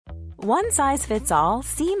One size fits all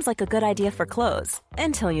seems like a good idea for clothes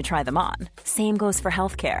until you try them on. Same goes for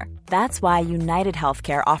healthcare. That's why United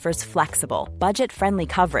Healthcare offers flexible, budget-friendly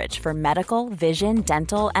coverage for medical, vision,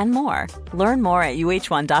 dental, and more. Learn more at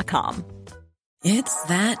uh1.com. It's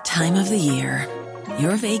that time of the year.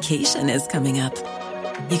 Your vacation is coming up.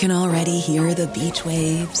 You can already hear the beach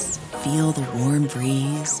waves, feel the warm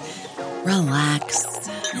breeze, relax,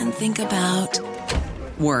 and think about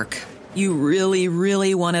work. You really,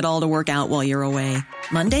 really want it all to work out while you're away.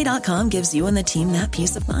 Monday.com gives you and the team that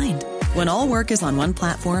peace of mind. When all work is on one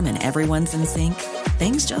platform and everyone's in sync,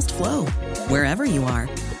 things just flow. Wherever you are,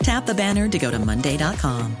 tap the banner to go to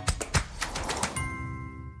Monday.com.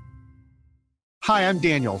 Hi, I'm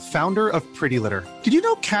Daniel, founder of Pretty Litter. Did you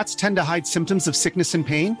know cats tend to hide symptoms of sickness and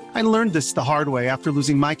pain? I learned this the hard way after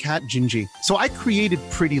losing my cat, Gingy. So I created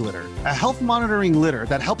Pretty Litter, a health monitoring litter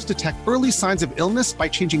that helps detect early signs of illness by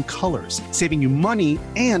changing colors, saving you money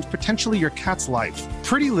and potentially your cat's life.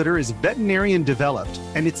 Pretty Litter is veterinarian developed,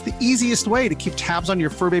 and it's the easiest way to keep tabs on your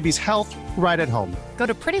fur baby's health right at home. Go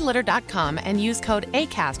to prettylitter.com and use code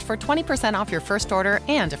ACAST for 20% off your first order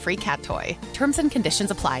and a free cat toy. Terms and conditions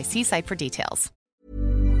apply. See site for details.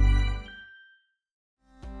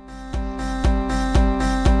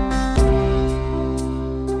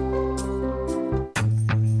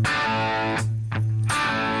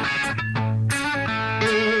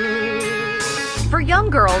 For young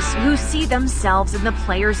girls who see themselves in the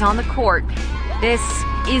players on the court, this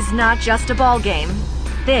is not just a ball game.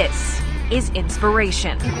 This is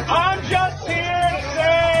inspiration. I'm just here to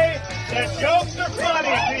say that jokes are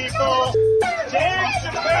funny, people. Dave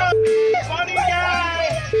Chappelle, funny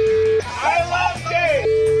guy. I love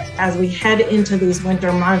Dave. As we head into these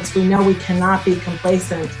winter months, we know we cannot be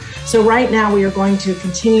complacent. So right now we are going to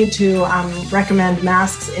continue to recommend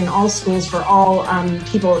masks in all schools for all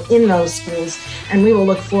people in those schools. And we will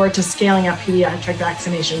look forward to scaling up pediatric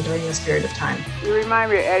vaccination during this period of time. You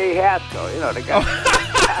remind me of Eddie Haskell, you know, the guy.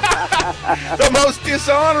 The most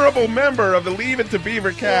dishonorable member of the Leave It to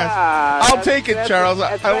Beaver cast. Yeah, I'll take it, Charles.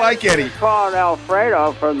 I like Eddie. Calling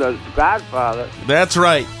Alfredo from The Godfather. That's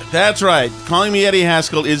right. That's right. Calling me Eddie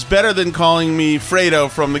Haskell is better than calling me Fredo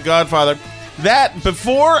from The Godfather. That,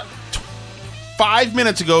 before 5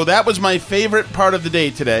 minutes ago, that was my favorite part of the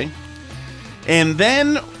day today. And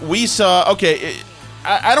then we saw, okay,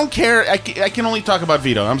 I don't care. I can only talk about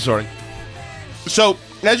Vito. I'm sorry. So,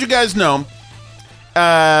 as you guys know,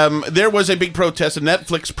 there was a big protest, a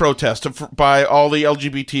Netflix protest by all the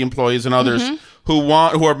LGBT employees and others who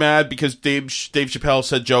are mad because Dave Chappelle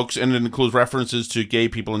said jokes and it includes references to gay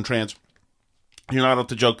people and trans. You're not allowed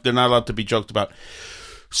to joke. They're not allowed to be joked about.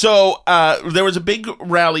 So there was a big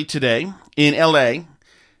rally today in LA,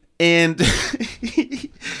 and then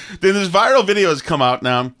this viral video has come out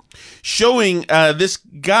now showing this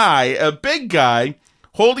guy, a big guy,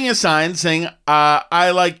 holding a sign saying,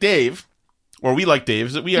 I like Dave. Or we like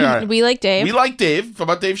Dave. We like Dave. We like Dave,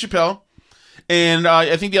 about Dave Chappelle. And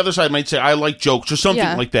I think the other side might say, I like jokes or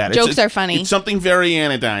something like that. Jokes are funny. It's something very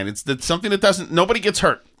anodyne. It's something that nobody gets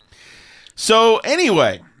hurt. So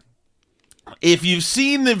anyway, if you've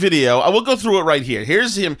seen the video, I will go through it right here.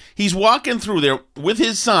 Here's him. He's walking through there with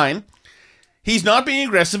his sign. He's not being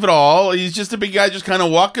aggressive at all. He's just a big guy just kind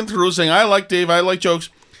of walking through saying, I like Dave, I like jokes.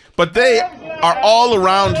 But they are all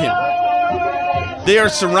around him. They are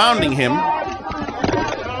surrounding him.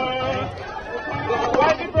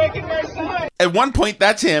 At one point,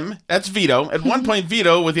 that's him. That's Vito. At one point,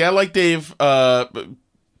 Vito, with the I Like Dave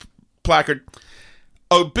placard,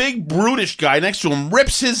 a big brutish guy next to him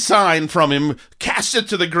rips his sign from him, casts it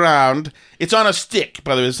to the ground. It's on a stick,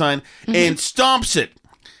 by the way, the sign, and stomps it.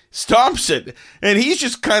 And he's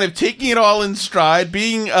just kind of taking it all in stride,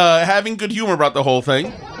 being having good humor about the whole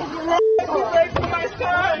thing.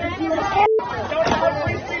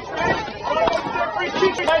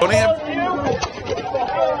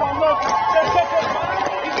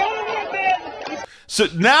 So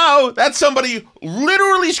now that's somebody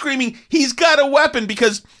literally screaming, he's got a weapon,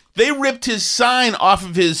 because they ripped his sign off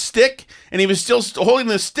of his stick and he was still holding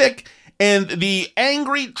the stick, and the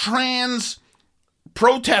angry trans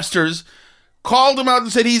protesters called him out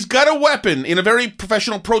and said he's got a weapon in a very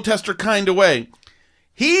professional protester kind of way.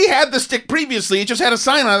 He had the stick previously, it just had a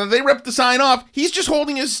sign on it. They ripped the sign off. He's just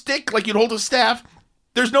holding his stick like you'd hold a staff.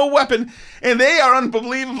 There's no weapon, and they are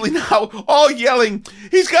unbelievably now all yelling,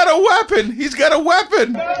 he's got a weapon! He's got a weapon!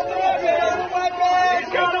 He's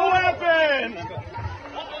got a weapon!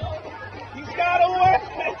 He's got a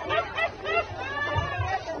weapon!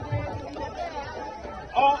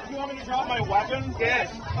 Oh, you want me to drop my weapon?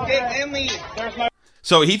 Yes. Okay, and leave. There's my...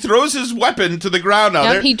 So he throws his weapon to the ground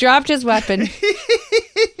now. Yep, he dropped his weapon.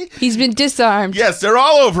 He's been disarmed. Yes, they're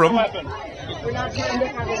all over him. I'm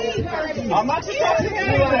not discussing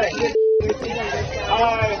anything.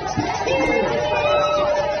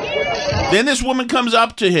 Then this woman comes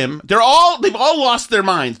up to him. They've all lost their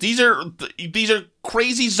minds. These are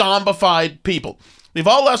crazy zombified people. They've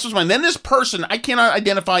all lost their mind. Then this person, I cannot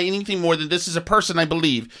identify anything more than this is a person, I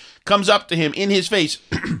believe, comes up to him in his face,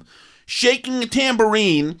 shaking a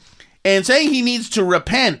tambourine and saying he needs to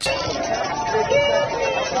repent.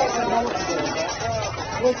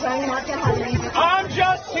 I'm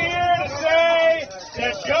just here to say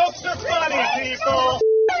that jokes are funny, people.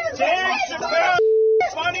 Dave Chappelle,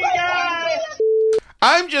 funny guy.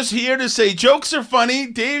 I'm just here to say jokes are funny.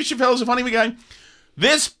 Dave Chappelle's a funny guy.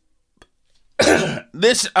 This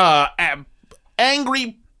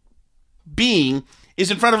angry being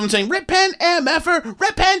is in front of him saying, repent, MFer,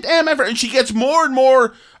 repent, MFer. And she gets more and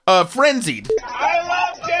more frenzied. I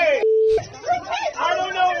love Dave. I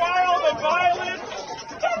don't know why all the violence.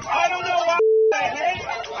 I don't know why I hate.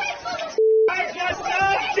 I just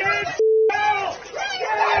love Dave Chappelle.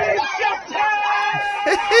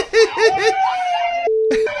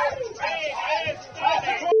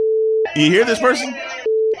 You hear this person?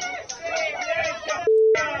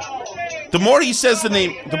 The more he says the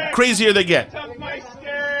name, the crazier they get.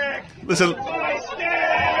 Listen.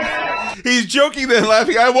 He's joking then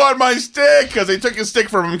laughing, I want my stick, because they took his stick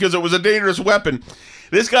from him because it was a dangerous weapon.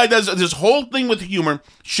 This guy does this whole thing with humor,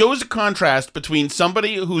 shows a contrast between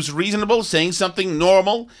somebody who's reasonable, saying something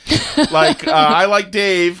normal, like, I like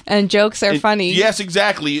Dave. And jokes are funny. Yes,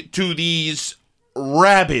 exactly, to these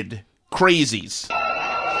rabid crazies.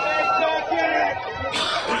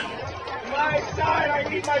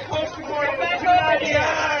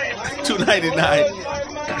 $2.99.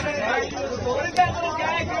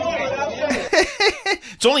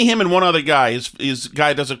 It's only him and one other guy. His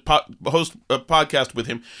guy does host a podcast with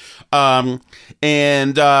him,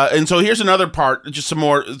 and so here's another part, just some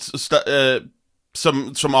more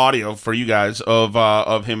some audio for you guys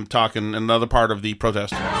of him talking. Another part of the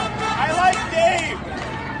protest. I like Dave.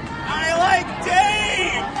 I like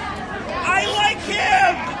Dave. I like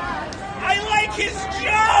him. I like his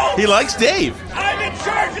joke. He likes Dave. I'm in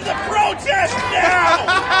charge of the protest now.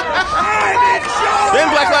 I'm in charge. Then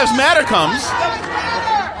Black Lives Matter comes.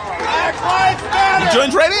 Black Lives Matter. He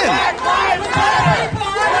joins right in. Black Lives Matter.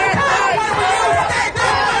 Black Lives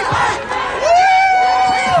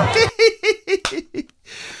Matter.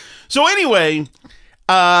 So anyway,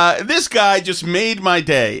 this guy just made my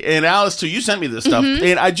day, and Alice too. You sent me this stuff,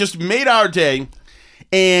 and I just made our day.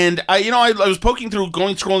 And I was scrolling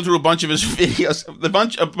through a bunch of his videos, a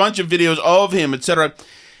bunch of videos of him, etc.,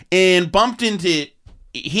 and bumped into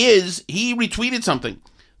he retweeted something.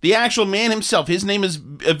 The actual man himself, his name is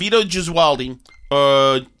Vito Gesualdi.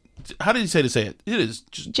 How did he say it? It is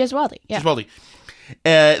Gesualdi. Yeah. Gesualdi.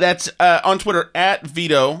 That's on Twitter at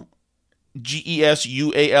Vito,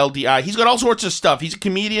 Gesualdi. He's got all sorts of stuff. He's a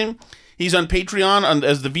comedian. He's on Patreon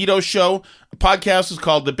as The Vito Show. A podcast is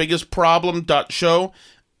called The Biggest Problem .show.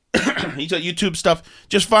 He's got YouTube stuff.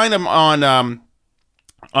 Just find him on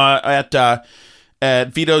at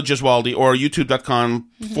Vito Gesualdi or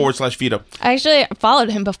youtube.com/Vito. I actually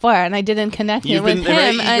followed him before, and I didn't connect him with him. You've been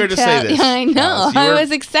very eager to say this. I know. I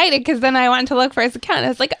was excited because then I went to look for his account. I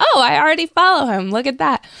was like, oh, I already follow him. Look at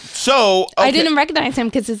that. So okay. I didn't recognize him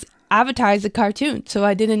because his avatar is a cartoon, so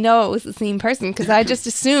I didn't know it was the same person because I just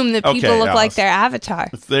assumed that people look like their avatar.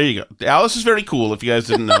 There you go. Alice is very cool, if you guys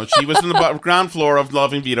didn't know. She was on the ground floor of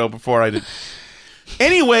Loving Vito before I did.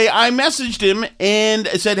 Anyway, I messaged him and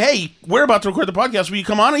said, hey, we're about to record the podcast. Will you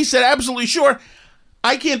come on? And he said, absolutely sure.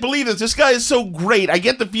 I can't believe this. This guy is so great. I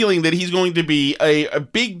get the feeling that he's going to be a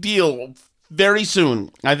big deal very soon.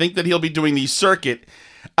 I think that he'll be doing the circuit.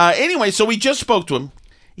 Anyway, so we just spoke to him.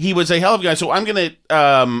 He was a hell of a guy, so I'm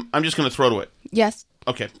just gonna throw to it. Yes.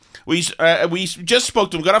 Okay. We just spoke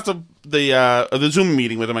to him. Got off the Zoom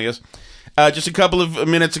meeting with him, I guess, just a couple of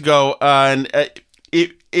minutes ago, and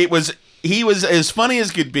he was as funny as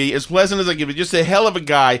could be, as pleasant as I could be. Just a hell of a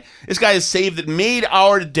guy. This guy has saved it, made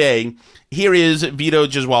our day. Here is Vito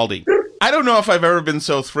Gesualdi. I don't know if I've ever been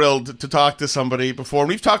so thrilled to talk to somebody before.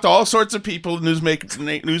 We've talked to all sorts of people,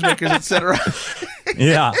 newsmakers, etc.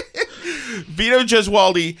 Yeah. Vito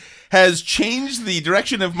Gesualdi has changed the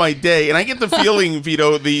direction of my day, and I get the feeling,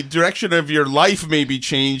 Vito, the direction of your life may be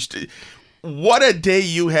changed. What a day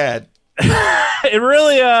you had. It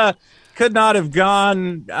really could not have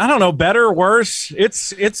gone, I don't know, better or worse.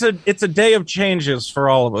 It's a day of changes for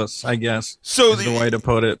all of us, I guess. So is the way to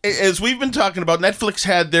put it. As we've been talking about, Netflix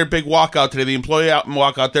had their big walkout today, the employee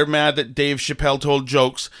walkout. They're mad that Dave Chappelle told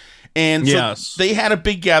jokes. And so they had a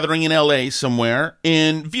big gathering in L.A. somewhere.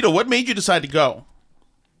 And Vito, what made you decide to go?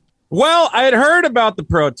 Well, I had heard about the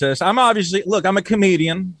protest. I'm a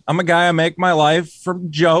comedian. I'm a guy, I make my life from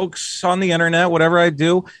jokes on the internet, whatever I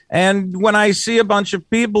do. And when I see a bunch of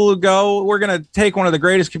people who go, we're going to take one of the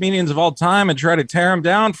greatest comedians of all time and try to tear him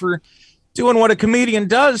down for doing what a comedian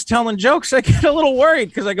does, telling jokes, I get a little worried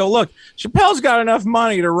because I go, look, Chappelle's got enough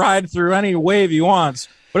money to ride through any wave he wants.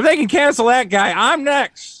 But if they can cancel that guy, I'm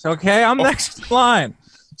next. Okay, I'm next in line.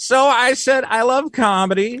 So I said, I love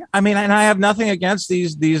comedy. I mean, and I have nothing against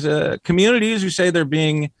these communities who say they're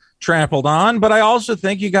being trampled on, but I also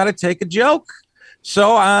think you got to take a joke.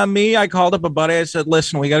 So I called up a buddy. I said,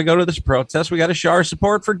 listen, we got to go to this protest. We got to show our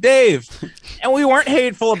support for Dave. And we weren't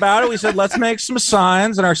hateful about it. We said, let's make some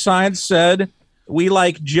signs. And our signs said, we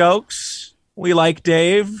like jokes. We like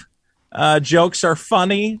Dave. Jokes are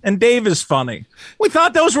funny. And Dave is funny. We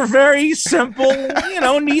thought those were very simple,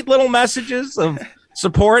 neat little messages of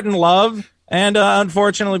support and love. And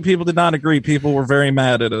unfortunately, people did not agree. People were very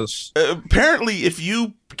mad at us. Apparently, if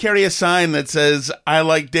you carry a sign that says, I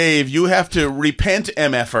like Dave, you have to repent,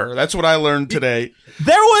 MFer. That's what I learned today.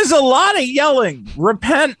 There was a lot of yelling.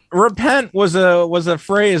 Repent was a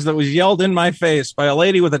phrase that was yelled in my face by a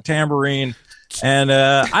lady with a tambourine. And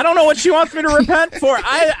I don't know what she wants me to repent for.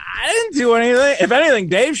 I didn't do anything. If anything,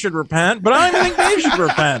 Dave should repent, but I don't even think Dave should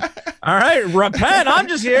repent. All right, repent. I'm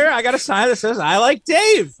just here. I got a sign that says, I like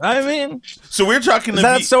Dave. I mean, so we're talking to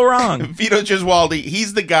that's so wrong. Vito Gesualdi.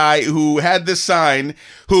 He's the guy who had this sign,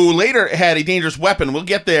 who later had a dangerous weapon. We'll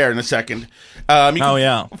get there in a second.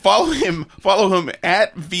 Follow him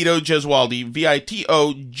at Vito Gesualdi,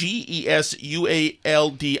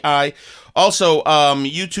 VitoGesualdi. Also,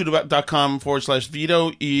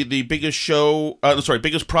 youtube.com/Vito, the biggest show,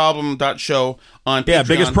 biggest problem.show on Patreon. Yeah,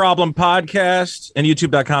 Biggest Problem podcast, and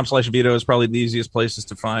youtube.com/Vito is probably the easiest places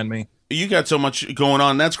to find me. You got so much going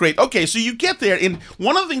on. That's great. Okay, so you get there, and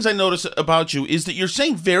one of the things I notice about you is that you're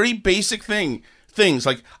saying very basic things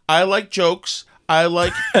like, I like jokes, I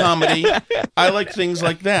like comedy, I like things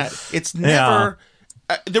like that. It's never...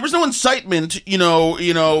 there was no incitement,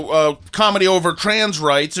 comedy over trans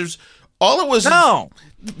rights. All it was... No.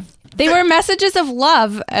 They were messages of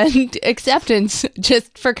love and acceptance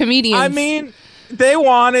just for comedians. I mean, they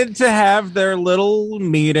wanted to have their little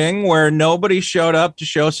meeting where nobody showed up to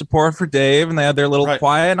show support for Dave, and they had their little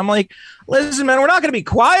quiet. And I'm like, listen, man, we're not going to be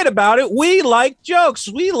quiet about it. We like jokes.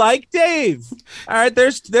 We like Dave. All right,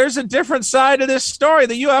 there's a different side to this story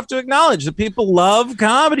that you have to acknowledge. That people love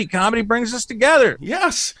comedy. Comedy brings us together.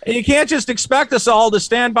 Yes. And you can't just expect us all to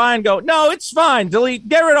stand by and go, no, it's fine. Delete,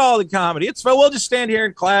 get rid of all the comedy. It's fine. We'll just stand here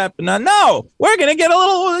and clap. And no, we're going to get a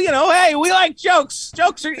little, hey, we like jokes.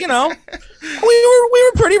 Jokes are, we were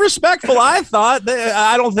pretty respectful. I thought.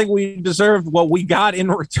 I don't think we deserved what we got in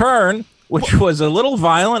return, which was a little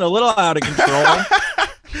violent, a little out of control.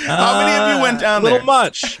 How many of you went down there? A little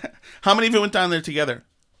much. How many of you went down there together?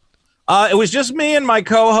 It was just me and my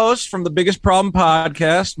co-host from the Biggest Problem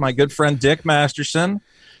podcast, my good friend Dick Masterson.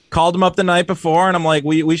 Called him up the night before, and I'm like,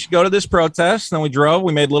 we should go to this protest. And then we drove.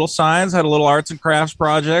 We made little signs, had a little arts and crafts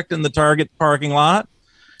project in the Target parking lot.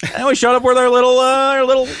 And we showed up with our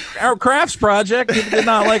little crafts project. People did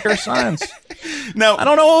not like our signs. Now I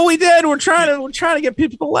don't know what we did. We're trying to get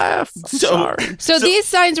people to laugh. Sorry. So these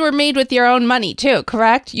signs were made with your own money too,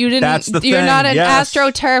 correct? You didn't. That's the You're thing. not an Yes.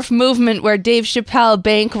 AstroTurf movement where Dave Chappelle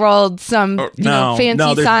bankrolled some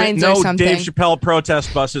fancy signs or something. Dave Chappelle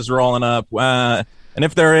protest buses rolling up. And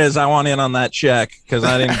if there is, I want in on that check because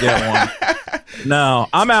I didn't get one. No,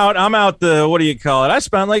 I'm out the, what do you call it? I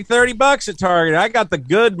spent like $30 at Target. I got the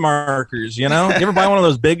good markers, You ever buy one of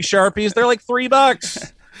those big Sharpies? They're like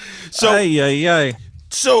 $3. So,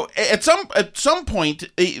 So at some point,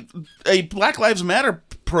 a Black Lives Matter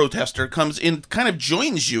protester comes in, kind of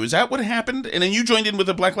joins you. Is that what happened? And then you joined in with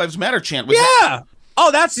the Black Lives Matter chant. Oh,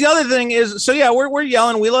 that's the other thing is, we're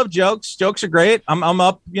yelling. We love jokes. Jokes are great. I'm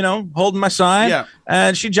up, holding my sign. Yeah.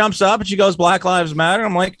 And she jumps up and she goes, Black Lives Matter.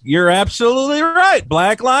 I'm like, you're absolutely right.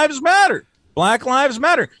 Black Lives Matter. Black Lives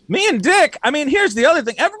Matter. Me and Dick, here's the other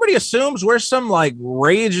thing. Everybody assumes we're some like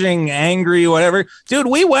raging, angry, whatever. Dude,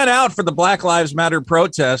 we went out for the Black Lives Matter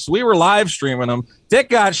protests. We were live streaming them. Dick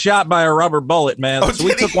got shot by a rubber bullet, man. So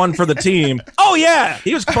we took one for the team. Oh, yeah.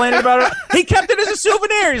 He was complaining about it. He kept it as a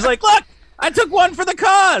souvenir. He's like, look. I took one for the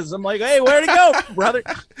cause. I'm like, hey, where'd it go, brother?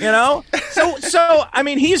 So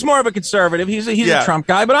he's more of a conservative. He's a Trump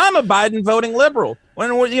guy, but I'm a Biden voting liberal. When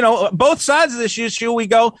both sides of this issue, we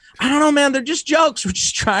go, I don't know, man. They're just jokes. We're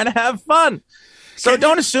just trying to have fun. So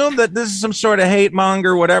don't assume that this is some sort of hate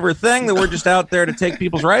monger, whatever thing, that we're just out there to take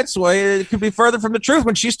people's rights away. It could be further from the truth.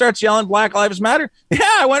 When she starts yelling Black Lives Matter,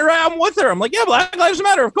 I'm with her. I'm like, yeah, Black Lives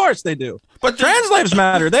Matter. Of course they do. But trans lives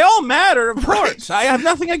matter. They all matter, of course. I have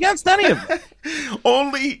nothing against any of them.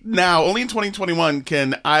 Only in 2021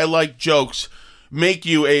 can I like jokes make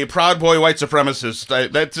you a Proud Boy white supremacist.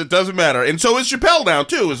 It doesn't matter. And so is Chappelle now,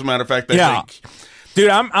 too, as a matter of fact, I think. Dude,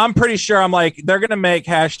 I'm pretty sure they're going to make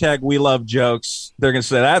hashtag we love jokes. They're going to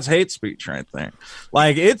say that's hate speech right there.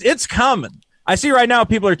 Like, it's coming. I see right now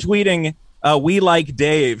people are tweeting we like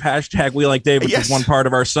Dave, hashtag we like Dave, which is one part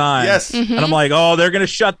of our sign. Yes. And I'm like, they're going to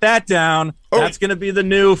shut that down. That's going to be the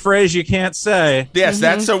new phrase you can't say. Yes,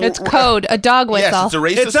 it's code, a dog whistle. Yes, it's a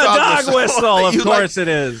racist It's a dog whistle. Of course it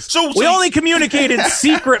is. So we only communicated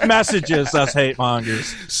secret messages, us hate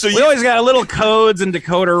mongers. So we always got little codes and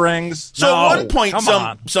decoder rings. So at one point,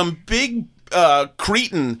 some big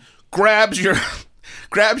cretin grabs your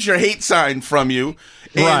hate sign from you.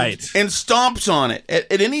 And stomps on it.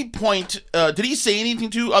 At any point, did he say anything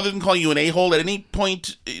to you other than calling you an a-hole? At any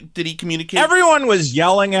point, did he communicate? Everyone was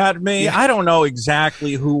yelling at me. Yeah. I don't know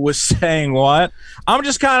exactly who was saying what. I'm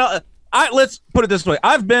just kind of... let's put it this way.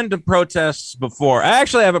 I've been to protests before. I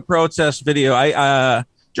actually have a protest video.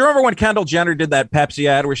 Do you remember when Kendall Jenner did that Pepsi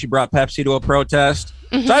ad where she brought Pepsi to a protest?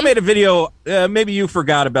 Mm-hmm. So I made a video. Maybe you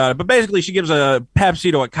forgot about it, but basically she gives a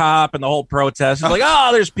Pepsi to a cop and the whole protest. It's like,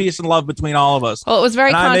 there's peace and love between all of us. Well, it was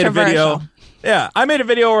very controversial. I made a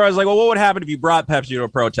video where I was like, well, what would happen if you brought Pepsi to a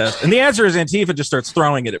protest? And the answer is Antifa just starts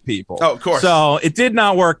throwing it at people. Oh, of course. So it did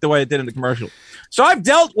not work the way it did in the commercial. So I'm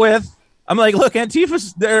like, look,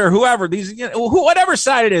 Antifa's there, whoever, whatever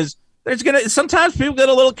side it is, sometimes people get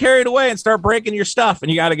a little carried away and start breaking your stuff,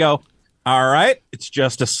 and you got to go, all right, it's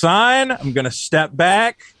just a sign. I'm going to step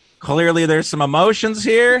back. Clearly, there's some emotions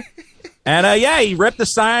here. And he ripped the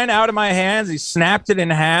sign out of my hands. He snapped it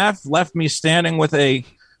in half, left me standing with a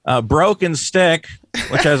broken stick,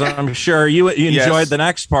 which, as I'm sure you enjoyed the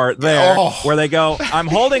next part there, where they go, I'm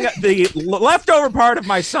holding the leftover part of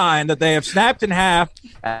my sign that they have snapped in half,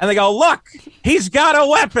 and they go, look, he's got a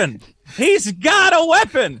weapon. He's got a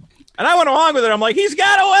weapon. And I went along with it. I'm like, he's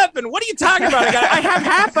got a weapon. What are you talking about? I have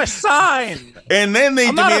half a sign. And then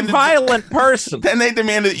I'm not a violent person. Then they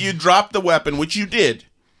demanded that you drop the weapon, which you did.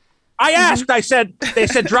 I asked. They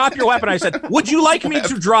said, drop your weapon. I said, would you like me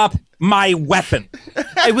to drop my weapon?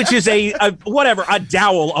 Which is a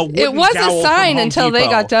dowel, a wooden It was dowel a sign until Depot. they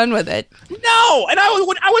got done with it. No, and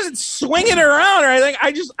I wasn't swinging it around or anything.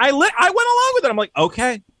 I went along with it. I'm like,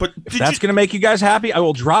 okay, but if that's going to make you guys happy, I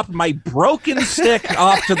will drop my broken stick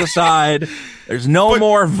off to the side. There's no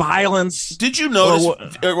more violence. Did you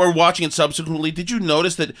notice, or watching it subsequently, did you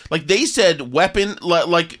notice that, like, they said weapon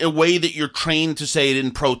like a way that you're trained to say it in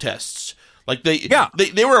protests? Like they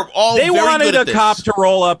were all they very wanted good at a cop to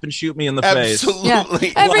roll up and shoot me in the face. Absolutely.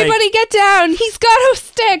 Yeah. Everybody get down. He's got a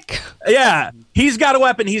stick. Yeah, he's got a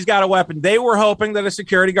weapon. He's got a weapon. They were hoping that a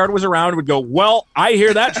security guard was around and would go, well, I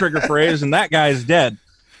hear that trigger phrase and that guy's dead.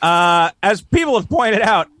 As people have pointed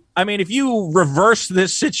out, I mean, if you reverse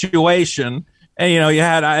this situation and, you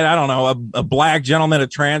had, I don't know, a black gentleman, a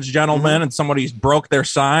trans gentleman, and somebody's broke their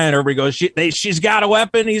sign, everybody goes, she's got a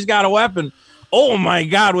weapon. He's got a weapon. Oh, my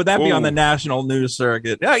God, would that be on the national news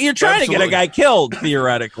circuit? You're trying to get a guy killed,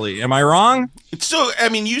 theoretically. Am I wrong? So, I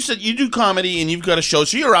mean, you said you do comedy and you've got a show,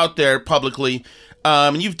 so you're out there publicly,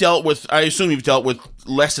 and I assume you've dealt with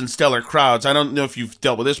less than stellar crowds. I don't know if you've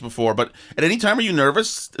dealt with this before, but at any time are you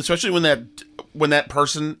nervous, especially when that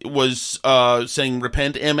person was saying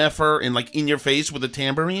repent MFer and like in your face with a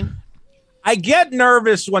tambourine? I get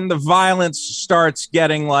nervous when the violence starts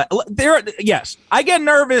getting like yes, I get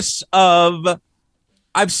nervous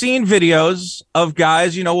I've seen videos of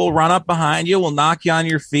guys, will run up behind you, will knock you on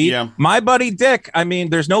your feet. Yeah. My buddy Dick, I mean,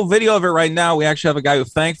 there's no video of it right now. We actually have a guy who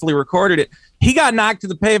thankfully recorded it. He got knocked to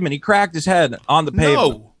the pavement. He cracked his head on the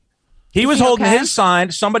pavement. No. He was holding his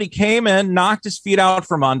sign. Somebody came in, knocked his feet out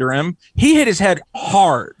from under him. He hit his head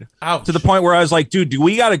hard. Ouch. To the point where I was like, dude, do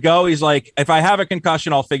we got to go? He's like, if I have a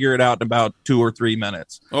concussion, I'll figure it out in about 2 or 3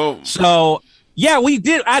 minutes. Oh, so yeah, we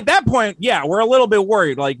did at that point. Yeah, we're a little bit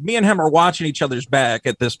worried. Like me and him are watching each other's back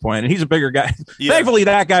at this point, and he's a bigger guy. Yeah. Thankfully,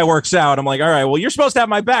 that guy works out. I'm like, all right, well, you're supposed to have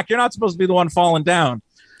my back. You're not supposed to be the one falling down.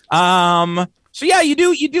 So yeah, you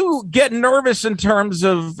do get nervous in terms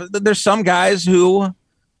of there's some guys who,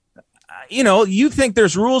 you think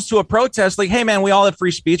there's rules to a protest. Like, hey, man, we all have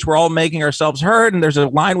free speech. We're all making ourselves heard. And there's a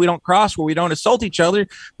line we don't cross where we don't assault each other.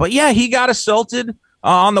 But yeah, he got assaulted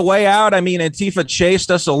on the way out. I mean, Antifa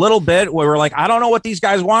chased us a little bit. We were like, I don't know what these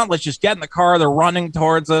guys want. Let's just get in the car. They're running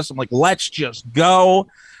towards us. I'm like, let's just go.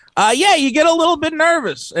 Yeah, you get a little bit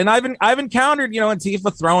nervous, and I've encountered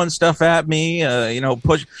Antifa throwing stuff at me,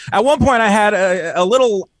 push. At one point, I had a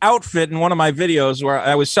little outfit in one of my videos where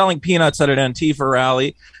I was selling peanuts at an Antifa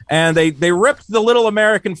rally, and they ripped the little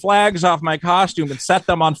American flags off my costume and set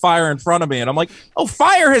them on fire in front of me, and I'm like, oh,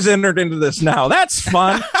 fire has entered into this now. That's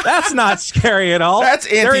fun. That's not scary at all. That's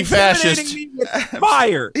anti-fascist. They're intimidating me with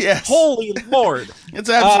fire. Yes. Holy Lord. It's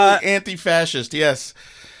absolutely anti-fascist. Yes.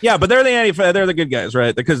 Yeah, but they're the good guys,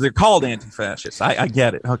 right? Because they're called anti-fascists. I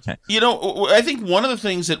get it. Okay. I think one of the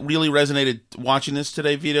things that really resonated watching this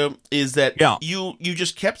today, Vito, is that you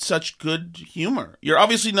just kept such good humor. You're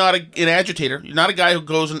obviously not an agitator. You're not a guy who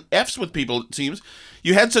goes and F's with people, it seems.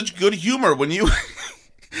 You had such good humor when you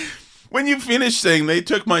when you finished saying they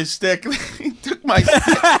took my stick. They took my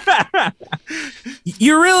stick.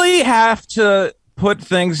 You really have to put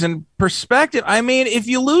things in perspective. I mean, if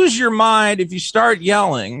you lose your mind, if you start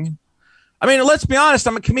yelling, I mean, let's be honest,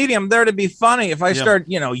 I'm a comedian. I'm there to be funny. If I start,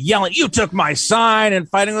 yelling, you took my sign, and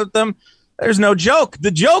fighting with them, there's no joke.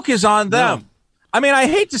 The joke is on them. No. I mean, I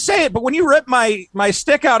hate to say it, but when you rip my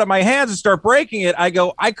stick out of my hands and start breaking it, I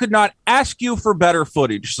go, I could not ask you for better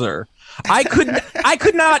footage, sir. I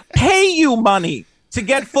could not pay you money to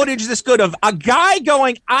get footage this good of a guy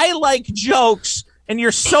going, I like jokes, and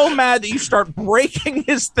you're so mad that you start breaking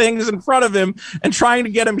his things in front of him and trying to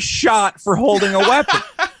get him shot for holding a weapon.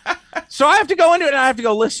 So I have to go into it and I have to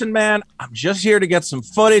go, listen, man, I'm just here to get some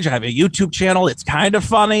footage. I have a YouTube channel. It's kind of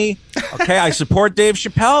funny. Okay, I support Dave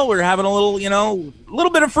Chappelle. We're having a little,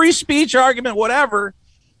 little bit of free speech argument, whatever.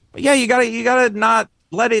 But yeah, you gotta not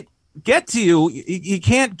let it get to you. You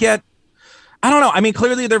can't get, I don't know. I mean,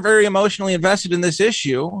 clearly they're very emotionally invested in this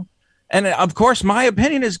issue. And of course, my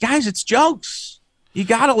opinion is, guys, it's jokes. You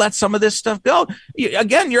got to let some of this stuff go.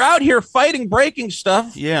 Again, you're out here fighting, breaking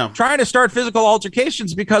stuff, trying to start physical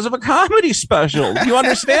altercations because of a comedy special. Do you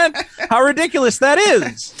understand how ridiculous that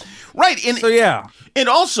is? Right. And so, yeah. And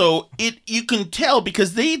also, you can tell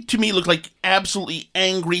because they, to me, look like absolutely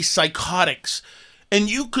angry psychotics. And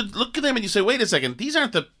you could look at them and you say, wait a second, these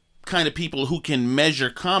aren't the kind of people who can measure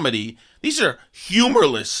comedy. These are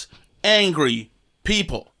humorless, angry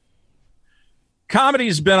people.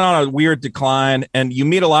 Comedy's been on a weird decline, and you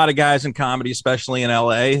meet a lot of guys in comedy, especially in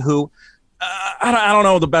LA, who I don't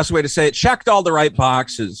know the best way to say it, checked all the right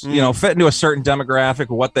boxes, fit into a certain demographic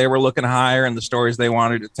of what they were looking to hire and the stories they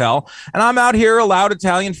wanted to tell. And I'm out here, a loud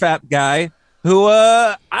Italian fat guy who,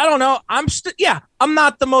 I don't know, I'm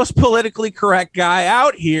not the most politically correct guy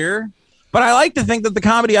out here, but I like to think that the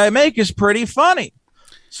comedy I make is pretty funny.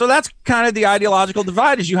 So that's kind of the ideological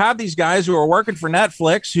divide, is you have these guys who are working for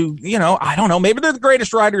Netflix who, I don't know, maybe they're the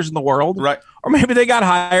greatest writers in the world. Right. Or maybe they got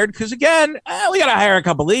hired because, again, we got to hire a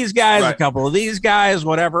couple of these guys, a couple of these guys,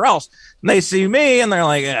 whatever else. And they see me and they're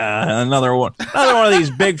like, another one of these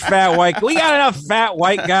big fat white. We got enough fat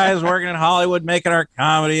white guys working in Hollywood making our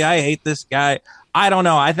comedy. I hate this guy. I don't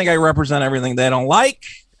know. I think I represent everything they don't like.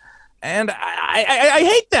 And I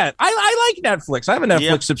hate that. I like Netflix. I have a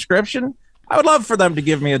Netflix subscription. I would love for them to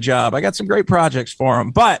give me a job. I got some great projects for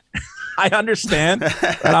them, but I understand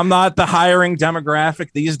that I'm not the hiring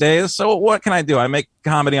demographic these days. So what can I do? I make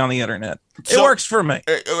comedy on the internet. It works for me.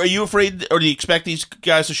 Are you afraid, or do you expect these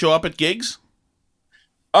guys to show up at gigs?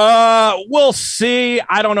 We'll see.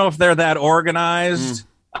 I don't know if they're that organized.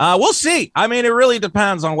 We'll see. I mean, it really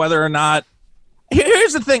depends on whether or not.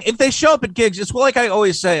 Here's the thing. If they show up at gigs, it's like I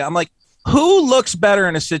always say, I'm like, who looks better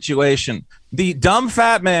in a situation? The dumb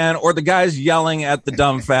fat man or the guys yelling at the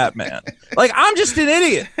dumb fat man? Like, I'm just an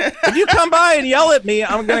idiot. If you come by and yell at me,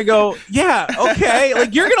 I'm going to go, yeah, okay.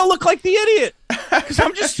 Like, you're going to look like the idiot. Because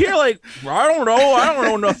I'm just here like, I don't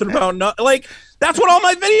know nothing about nothing. Like, that's what all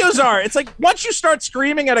my videos are. It's like, once you start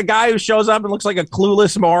screaming at a guy who shows up and looks like a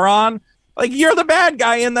clueless moron, like, you're the bad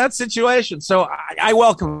guy in that situation. So I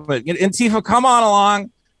welcome it. Antifa, come on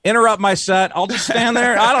along. Interrupt my set. I'll just stand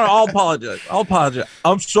there. I don't know. I'll apologize.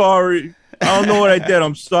 I'm sorry. I don't know what I did.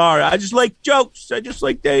 I'm sorry. I just like jokes. I just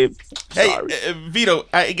like Dave. Hey, Vito,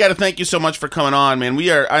 I got to thank you so much for coming on, man.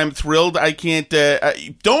 I'm thrilled. I can't.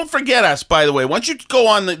 Don't forget us, by the way. Once you go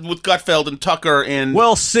on with Gutfeld and Tucker and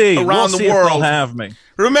we'll see around the world, if they'll have me.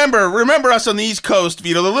 Remember us on the East Coast,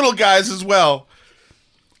 Vito. The little guys as well.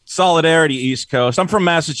 Solidarity, East Coast. I'm from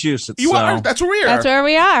Massachusetts. You are? That's where we are. That's where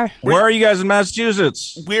we are. Where are you guys in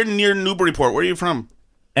Massachusetts? We're near Newburyport. Where are you from?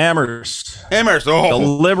 Amherst. Amherst. Oh. The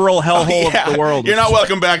liberal hellhole of the world. You're not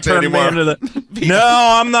welcome back there anymore. No,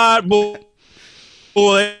 I'm not.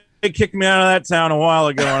 They kicked me out of that town a while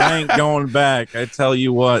ago, and I ain't going back. I tell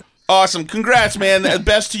you what. Awesome. Congrats, man.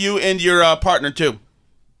 Best to you and your partner, too.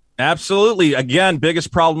 Absolutely. Again,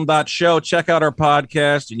 biggestproblem.show. Check out our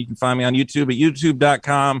podcast, and you can find me on YouTube at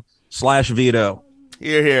youtube.com/Vito.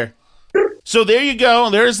 Here. So there you go.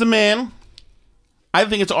 There's the man. I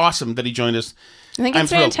think it's awesome that he joined us. I think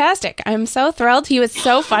it's fantastic. I'm so thrilled. He was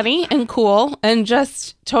so funny and cool and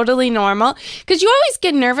just totally normal. Because you always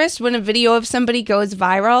get nervous when a video of somebody goes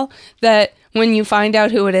viral, that when you find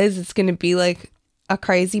out who it is, it's going to be like a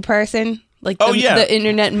crazy person. Like the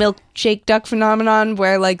internet milkshake duck phenomenon,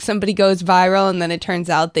 where like somebody goes viral and then it turns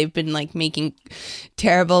out they've been like making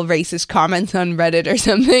terrible racist comments on Reddit or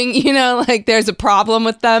something, you know, like there's a problem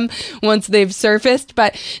with them once they've surfaced.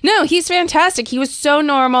 But no, he's fantastic. He was so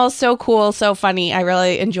normal, so cool, so funny. I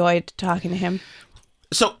really enjoyed talking to him.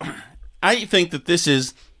 So I think that this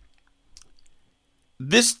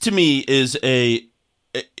to me is I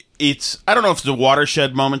don't know if it's a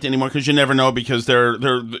watershed moment anymore, because you never know, because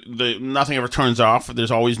nothing ever turns off.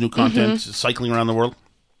 There's always new content cycling around the world.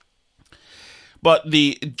 But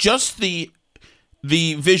the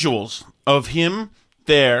visuals of him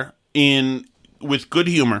there with good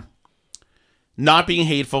humor, not being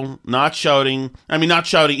hateful, not shouting. I mean, not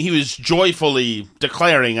shouting. He was joyfully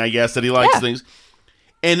declaring, I guess, that he likes things,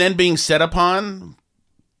 and then being set upon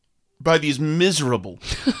by these miserable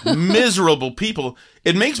people.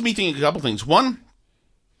 It makes me think a couple things. One,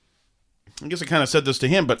 I guess I kind of said this to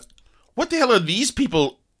him, but what the hell are these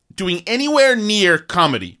people doing anywhere near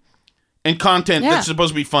comedy and content that's supposed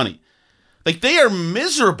to be funny? Like, they are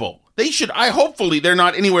miserable. Hopefully they're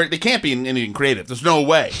not anywhere, they can't be in anything creative. There's no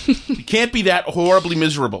way. You can't be that horribly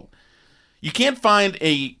miserable. You can't find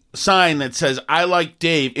a sign that says, I like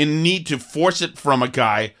Dave, and need to force it from a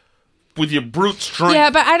guy with your brute strength. Yeah,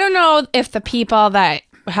 but I don't know if the people that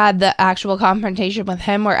had the actual confrontation with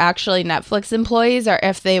him were actually Netflix employees, or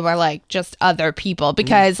if they were like just other people,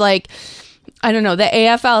 because like, I don't know, the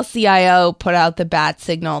AFL-CIO put out the bat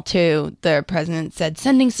signal too. The president said,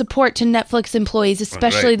 sending support to Netflix employees,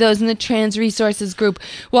 especially those in the trans resources group,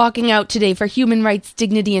 walking out today for human rights,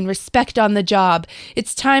 dignity, and respect on the job.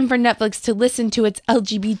 It's time for Netflix to listen to its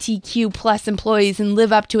LGBTQ plus employees and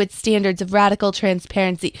live up to its standards of radical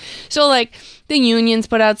transparency. So like, the unions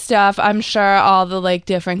put out stuff. I'm sure all the like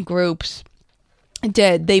different groups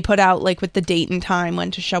did. They put out like with the date and time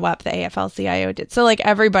when to show up. The AFL-CIO did. So like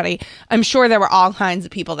everybody, I'm sure there were all kinds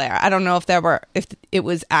of people there. I don't know if it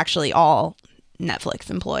was actually all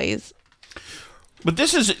Netflix employees. But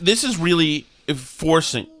this is really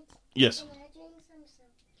forcing. Yes.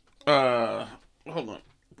 Hold on.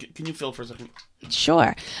 Can you fill for a second?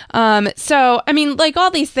 Sure. So, I mean, like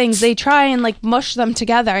all these things, they try and like mush them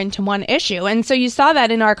together into one issue. And so you saw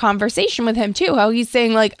that in our conversation with him too, how he's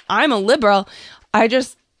saying like, I'm a liberal. I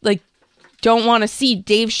just like don't want to see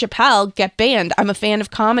Dave Chappelle get banned. I'm a fan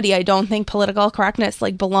of comedy. I don't think political correctness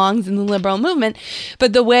like belongs in the liberal movement.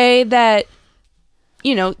 But the way that,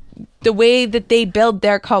 you know, the way that they build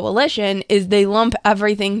their coalition is they lump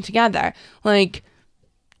everything together. Like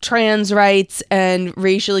trans rights and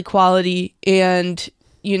racial equality and,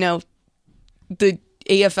 you know, the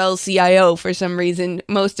AFL-CIO for some reason,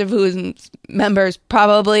 most of whose members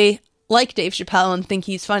probably like Dave Chappelle and think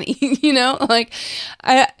he's funny, you know, like,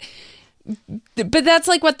 but that's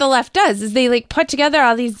like what the left does, is they like put together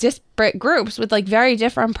all these disparate groups with like very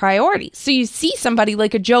different priorities. So you see somebody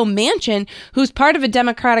like a Joe Manchin, who's part of a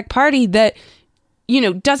Democratic Party that, you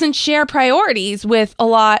know, doesn't share priorities with a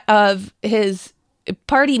lot of his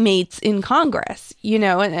party mates in Congress, you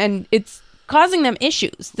know, and it's causing them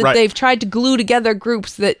issues that they've tried to glue together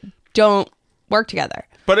groups that don't work together.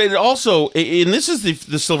 But it also, and this is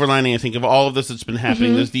the silver lining, I think, of all of this that's been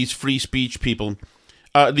happening, there's these free speech people,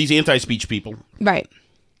 these anti-speech people. Right.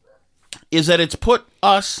 Is that it's put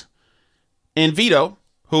us and Vito,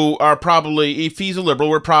 who are probably, if he's a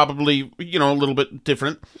liberal, we're probably, you know, a little bit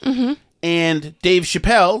different. And Dave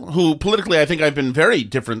Chappelle, who politically I think I've been very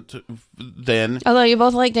different than. Although you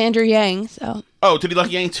both liked Andrew Yang, so. Oh, did he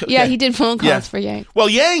like Yang too? Yeah, he did phone calls for Yang. Well,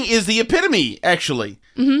 Yang is the epitome, actually.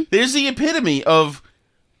 There's the epitome of,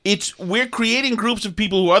 we're creating groups of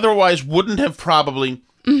people who otherwise wouldn't have probably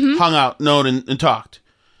hung out, known, and talked.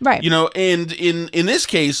 Right. You know, and in this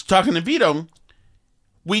case, talking to Vito,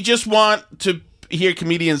 we just want to hear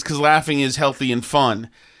comedians because laughing is healthy and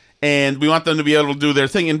fun. And we want them to be able to do their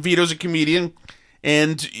thing. And Vito's a comedian.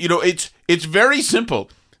 And, you know, it's very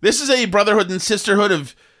simple. This is a brotherhood and sisterhood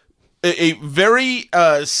of a very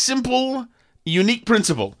simple, unique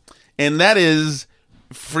principle. And that is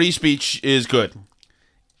free speech is good.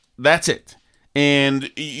 That's it.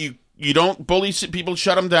 And you don't bully people,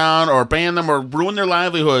 shut them down, or ban them, or ruin their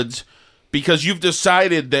livelihoods because you've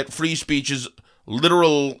decided that free speech is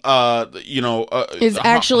literal, is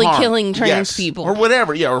actually harm. killing trans Yes. people. Or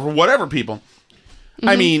whatever, or whatever people.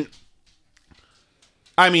 I mean,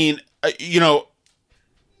 I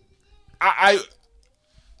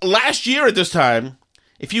last year at this time,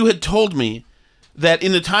 if you had told me that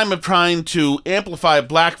in the time of trying to amplify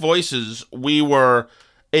black voices, we were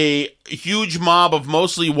a huge mob of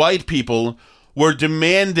mostly white people were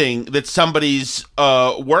demanding that somebody's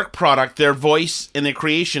work product, their voice and their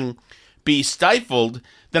creation be stifled,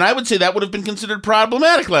 then I would say that would have been considered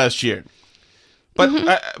problematic last year.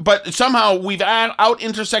 But somehow we've out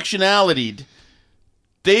intersectionality'd.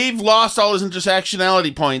 They've lost all his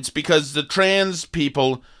intersectionality points because the trans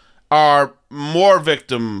people are more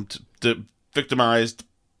victimized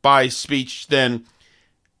by speech than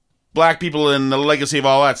black people and the legacy of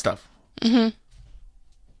all that stuff. Mm-hmm.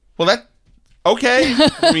 Well, okay.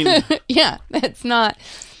 I mean, yeah, it's not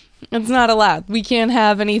allowed. We can't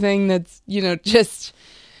have anything that's,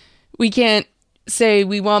 we can't say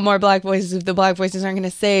we want more black voices if the black voices aren't going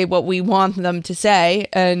to say what we want them to say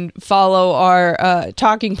and follow our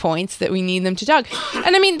talking points that we need them to talk.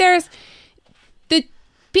 And I mean, there's the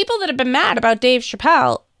people that have been mad about Dave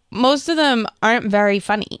Chappelle. Most of them aren't very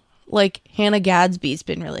funny. Like Hannah Gadsby's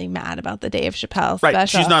been really mad about the Dave Chappelle special. Right,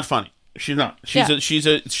 she's not funny. She's not.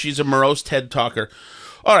 She's a morose TED talker.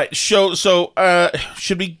 All right, so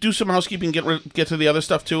should we do some housekeeping? Get to the other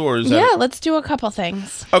stuff too, or is that? Yeah, let's do a couple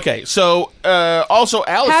things. Okay, so also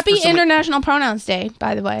Alice. Happy International Pronouns Day,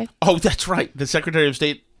 by the way. Oh, that's right. The Secretary of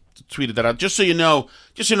State tweeted that out. Just so you know,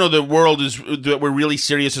 the world is that we're really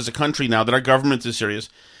serious as a country now. That our government is serious.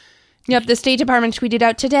 Yep, the State Department tweeted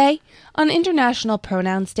out today, on International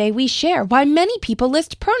Pronouns Day, we share why many people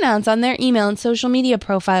list pronouns on their email and social media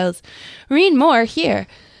profiles. Read more here.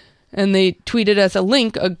 And they tweeted us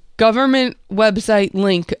a government website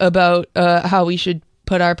link about how we should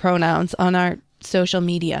put our pronouns on our social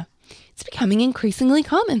media. It's becoming increasingly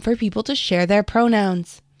common for people to share their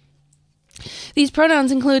pronouns. These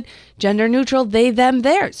pronouns include gender-neutral they, them,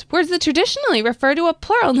 theirs, words that traditionally refer to a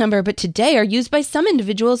plural number but today are used by some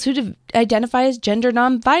individuals who identify as gender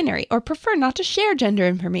non-binary or prefer not to share gender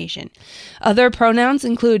information. Other pronouns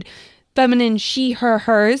include feminine she, her,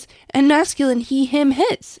 hers, and masculine he, him,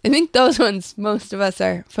 his. I think those ones most of us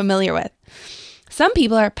are familiar with. Some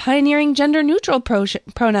people are pioneering gender-neutral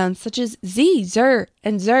pronouns such as ze, zer,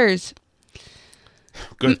 and zers.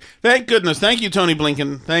 Good. Thank goodness. Thank you, Tony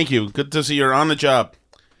Blinken. Thank you. Good to see you're on the job.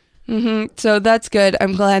 Mm-hmm. So that's good.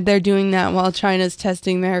 I'm glad they're doing that while China's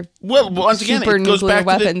testing their once again, super it goes nuclear back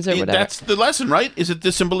weapons to or whatever. That's the lesson, right? Is that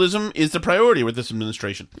the symbolism is the priority with this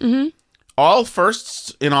administration. Mm-hmm. All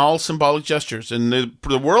firsts in all symbolic gestures. And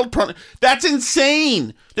the world... That's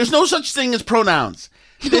insane. There's no such thing as pronouns.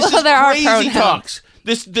 This is there crazy are pronouns. talks.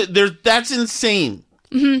 That's insane.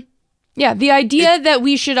 Mm-hmm. Yeah, the idea that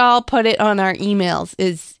we should all put it on our emails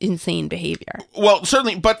is insane behavior. Well,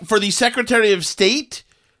 certainly, but for the Secretary of State,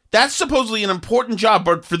 that's supposedly an important job.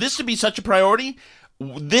 But for this to be such a priority,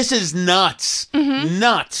 this is nuts. Mm-hmm.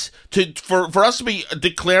 Nuts. For us to be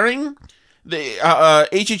declaring, the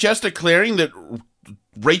HHS declaring that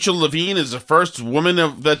Rachel Levine is the first woman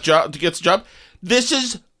of that job to get the job, this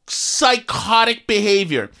is psychotic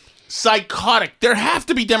behavior. Psychotic. There have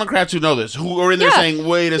to be Democrats who know this, who are in there saying,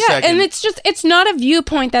 wait a second. And it's not a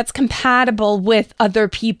viewpoint that's compatible with other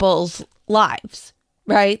people's lives,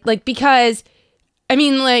 right? Like, because, I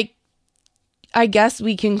mean, like, I guess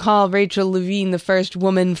we can call Rachel Levine the first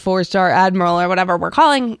woman 4-star admiral or whatever we're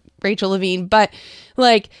calling Rachel Levine, but,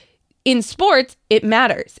 like, in sports, it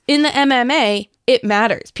matters. In the MMA, it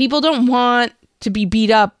matters. People don't want to be beat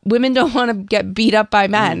up. Women don't want to get beat up by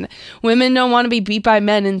men. Women don't want to be beat by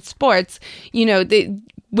men in sports.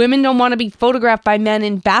 Women don't want to be photographed by men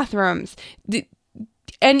in bathrooms.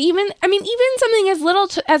 And even something as little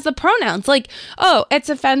as the pronouns, like, oh, it's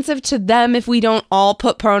offensive to them if we don't all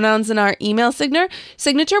put pronouns in our email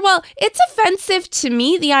signature. Well, it's offensive to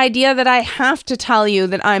me, the idea that I have to tell you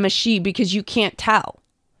that I'm a she because you can't tell.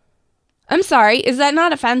 I'm sorry, is that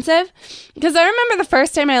not offensive? Because I remember the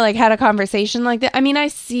first time I had a conversation like that. I mean, I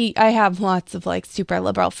have lots of super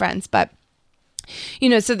liberal friends, but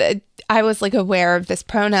so that I was aware of this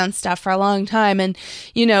pronoun stuff for a long time. And,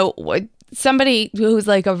 somebody who's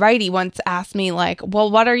a righty once asked me well,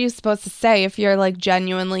 what are you supposed to say if you're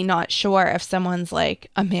genuinely not sure if someone's a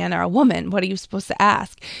man or a woman? What are you supposed to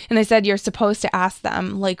ask? And I said, you're supposed to ask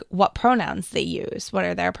them what pronouns they use. What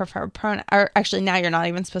are their preferred pronouns? Or actually, now you're not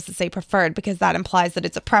even supposed to say preferred because that implies that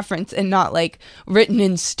it's a preference and not written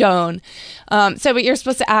in stone. But you're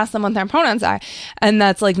supposed to ask them what their pronouns are. And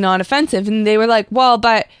that's not offensive. And they were well,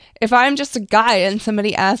 but if I'm just a guy and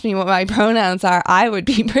somebody asked me what my pronouns are, I would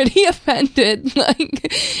be pretty offended.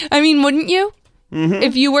 Like, I mean, wouldn't you? Mm-hmm.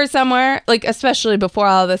 If you were somewhere, like, especially before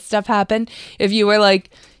all this stuff happened, if you were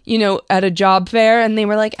like, you know, at a job fair and they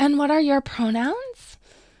were like, and what are your pronouns?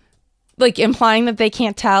 Like, implying that they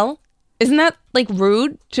can't tell. Isn't that, like,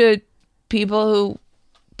 rude to people who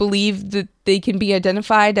believe that they can be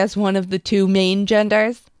identified as one of the two main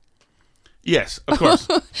genders? Yes, of course.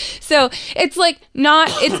 So it's like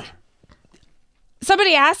it's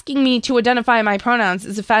somebody asking me to identify my pronouns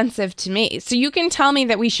is offensive to me. So you can tell me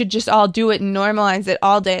that we should just all do it and normalize it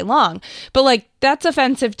all day long. But like, that's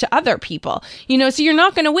offensive to other people, you know, so you're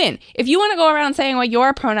not going to win. If you want to go around saying what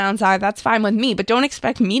your pronouns are, that's fine with me, but don't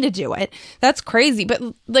expect me to do it. That's crazy. But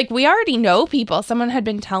like, we already know people. Someone had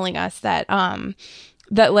been telling us that,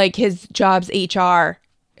 that like his job's HR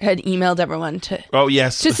had emailed everyone to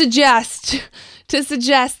suggest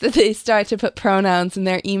that they start to put pronouns in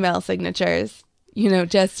their email signatures, you know,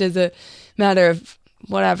 just as a matter of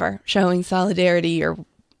whatever, showing solidarity or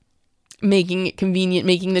making it convenient,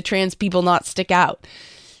 making the trans people not stick out,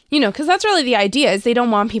 you know, because that's really the idea, is they don't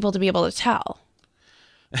want people to be able to tell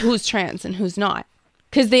who's trans and who's not,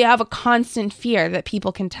 because they have a constant fear that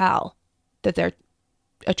people can tell that they're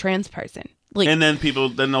a trans person. Like, and then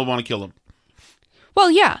they'll want to kill them. Well,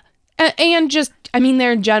 yeah. And just, I mean,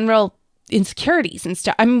 their general insecurities and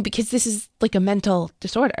stuff. I mean, because this is like a mental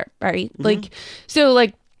disorder, right? Mm-hmm. Like, so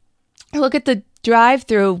like, look at the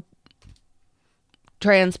drive-through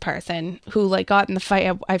trans person who like got in the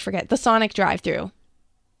fight. I forget, the Sonic drive-through,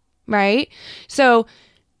 right? So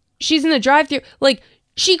she's in the drive-through, like,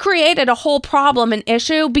 she created a whole problem and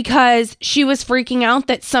issue because she was freaking out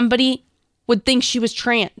that somebody would think she was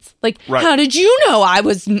trans. Like, right. How did you know I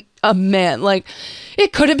was a man? Like,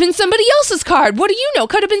 it could have been somebody else's card. What do you know?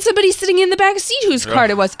 Could have been somebody sitting in the back seat whose card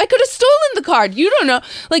it was. I could have stolen the card. You don't know.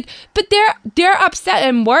 Like, but they're upset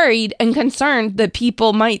and worried and concerned that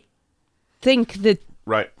people might think that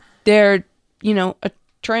they're, you know, a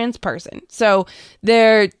trans person. So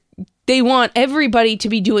they want everybody to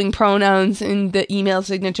be doing pronouns in the email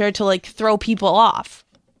signature to like throw people off,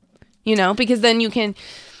 you know, because then you can,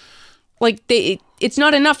 like, it's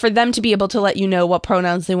not enough for them to be able to let you know what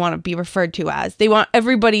pronouns they want to be referred to as. They want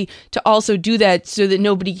everybody to also do that so that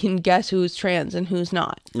nobody can guess who's trans and who's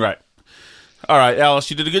not. Right. All right,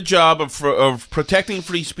 Alice, you did a good job of protecting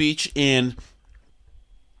free speech and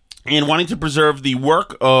wanting to preserve the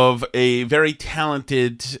work of a very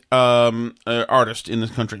talented artist in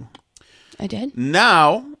this country. I did.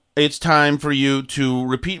 Now it's time for you to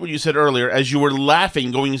repeat what you said earlier as you were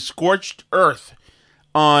laughing, going scorched earth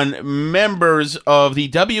on members of the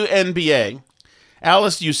WNBA.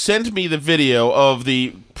 Alice, you sent me the video of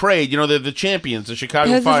the parade. You know, they're the champions, the Chicago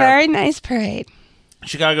Fire. It was a very nice parade.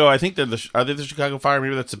 Chicago, I think are they the Chicago Fire?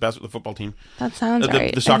 Maybe that's the football team. That sounds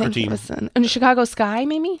right. The soccer team. In Chicago Sky,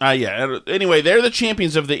 maybe? Yeah. Anyway, they're the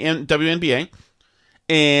champions of the WNBA,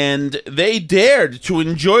 and they dared to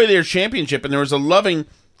enjoy their championship, and there was a loving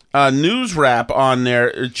news wrap on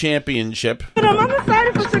their championship. I'm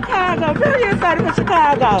excited for Chicago. Really excited for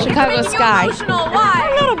Chicago. Chicago Sky. Why?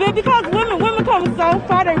 A little bit, because women come so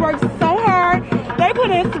far. They work so hard. They put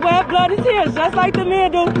in sweat, blood, and tears, just like the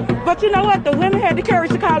men do. But you know what? The women had to carry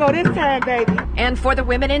Chicago this time, baby. And for the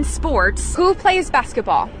women in sports, who plays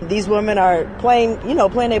basketball? These women are playing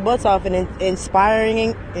their butts off and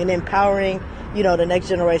inspiring and empowering, you know, the next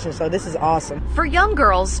generation. So this is awesome. For young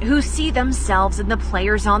girls who see themselves in the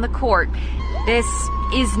players on the court, this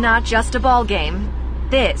is not just a ball game.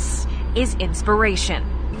 This is inspiration.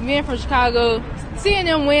 Being from Chicago, seeing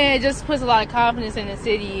them win just puts a lot of confidence in the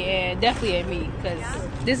city and definitely in me, because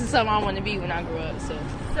this is something I want to be when I grow up. So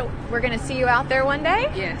we're going to see you out there one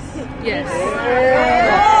day? Yes.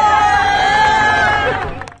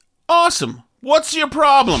 Awesome. What's your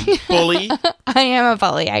problem, bully? I am a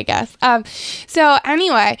bully, I guess. So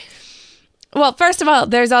anyway, well, first of all,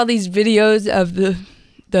 there's all these videos of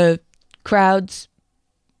the crowds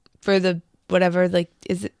for the whatever, like,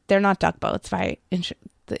 they're not duck boats, right?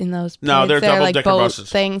 In those parades. No, they're double-decker boat buses.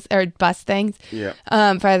 Things, or bus things. Yeah.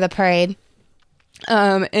 For the parade.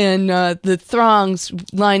 And the throngs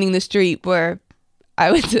lining the street were,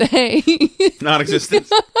 I would say,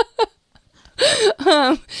 non-existent.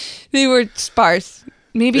 They were sparse.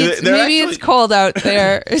 Maybe it's cold out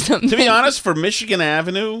there or something. To be honest, for Michigan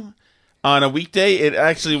Avenue on a weekday, it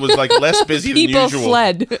actually was like less busy than usual. People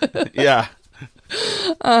fled. Yeah.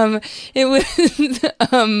 It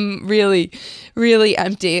was really, really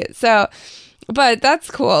empty. So, but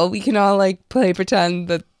that's cool. We can all like play pretend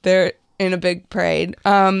that they're in a big parade.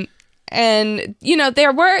 And, you know,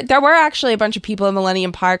 there were actually a bunch of people in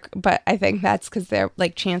Millennium Park, but I think that's because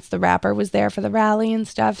like Chance the Rapper was there for the rally and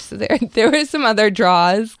stuff. So there were some other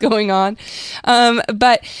draws going on.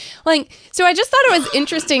 But like, so I just thought it was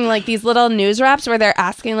interesting, like these little news wraps where they're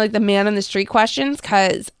asking like the man on the street questions.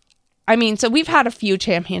 Cause I mean, so we've had a few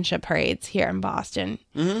championship parades here in Boston.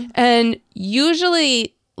 Mm-hmm. And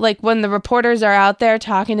usually like when the reporters are out there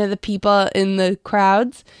talking to the people in the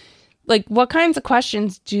crowds, like, what kinds of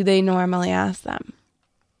questions do they normally ask them?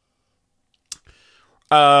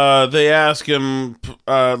 They ask him,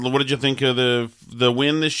 what did you think of the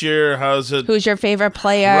win this year? How's it? Who's your favorite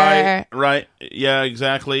player? Right. Yeah,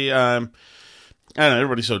 exactly. I don't know.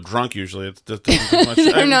 Everybody's so drunk usually. It doesn't do much.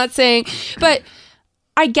 I'm not saying. But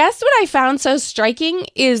I guess what I found so striking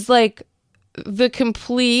is, like, the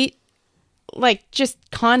complete, like, just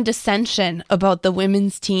condescension about the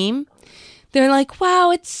women's team. They're like,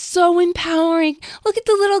 wow, it's so empowering. Look at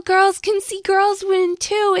the little girls can see girls win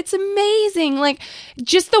too. It's amazing. Like,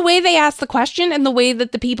 just the way they asked the question and the way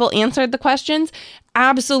that the people answered the questions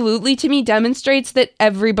absolutely, to me, demonstrates that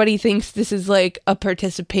everybody thinks this is like a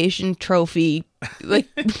participation trophy, like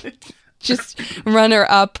just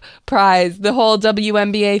runner-up prize, the whole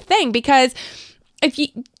WNBA thing. Because if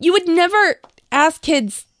you would never ask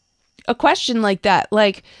kids a question like that,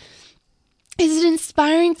 like, is it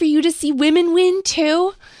inspiring for you to see women win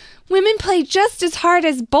too? Women play just as hard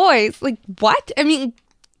as boys. Like, what? I mean,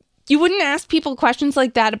 you wouldn't ask people questions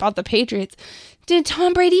like that about the Patriots. Did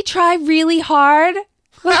Tom Brady try really hard?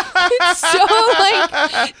 Like, it's so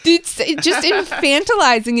like, it's just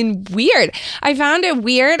infantilizing and weird. I found it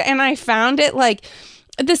weird, and I found it like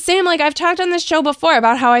the same, like I've talked on this show before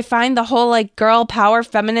about how I find the whole like girl power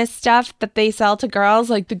feminist stuff that they sell to girls,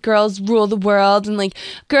 like the girls rule the world and like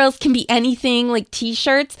girls can be anything, like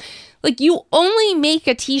t-shirts. Like, you only make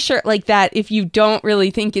a t-shirt like that if you don't really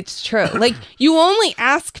think it's true. Like, you only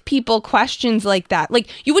ask people questions like that. Like,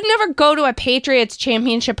 you would never go to a Patriots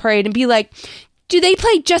championship parade and be like, do they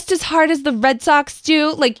play just as hard as the Red Sox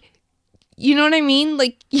do? Like, you know what I mean?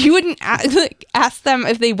 Like, you wouldn't ask them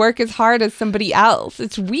if they work as hard as somebody else.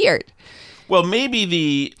 It's weird. Well,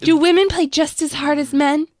 maybe do women play just as hard as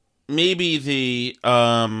men? Maybe the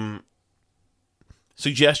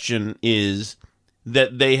suggestion is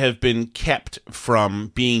that they have been kept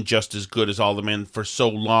from being just as good as all the men for so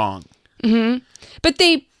long. Mm-hmm. But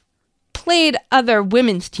they played other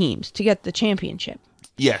women's teams to get the championship.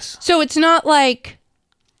 Yes. So it's not like,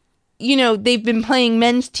 you know, they've been playing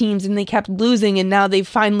men's teams and they kept losing and now they've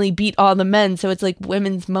finally beat all the men. So it's like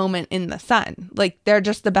women's moment in the sun. Like, they're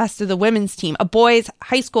just the best of the women's team. A boys'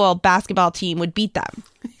 high school basketball team would beat them.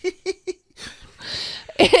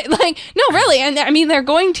 Like, no, really. And I mean, they're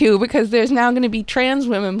going to, because there's now going to be trans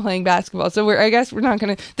women playing basketball. So I guess we're not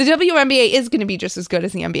going to, the WNBA is going to be just as good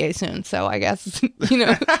as the NBA soon. So I guess, you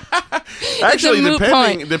know, actually,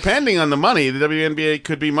 depending on the money, the WNBA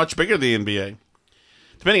could be much bigger than the NBA.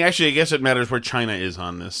 Depending, actually, I guess it matters where China is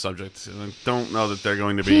on this subject. I don't know that they're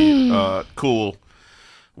going to be cool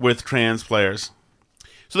with trans players.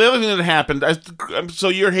 So the other thing that happened, so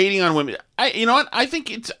you're hating on women. You know what? I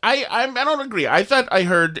think I don't agree. I thought I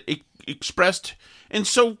heard it expressed, and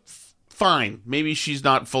so fine. Maybe she's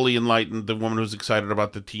not fully enlightened, the woman who's excited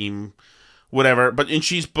about the team, whatever. And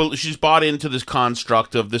she's bought into this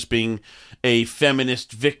construct of this being a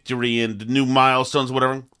feminist victory and new milestones,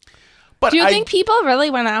 whatever. But do you think people really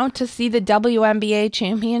went out to see the WNBA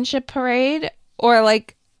championship parade? Or,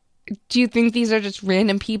 like, do you think these are just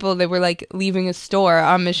random people that were, like, leaving a store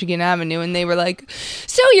on Michigan Avenue and they were like,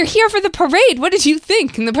 so you're here for the parade. What did you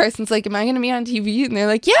think? And the person's like, am I going to be on TV? And they're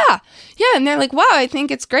like, yeah. And they're like, wow, I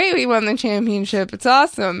think it's great we won the championship. It's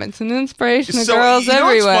awesome. It's an inspiration to girls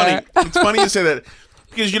everywhere. It's funny you say that.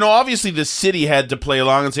 Because, you know, obviously the city had to play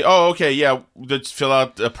along and say, oh, okay, yeah, let's fill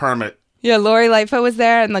out a permit. Yeah, Lori Lightfoot was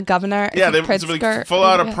there, and the governor. Yeah, they fill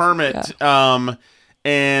out a permit,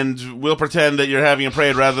 and we'll pretend that you're having a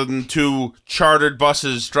parade rather than two chartered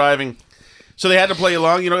buses driving. So they had to play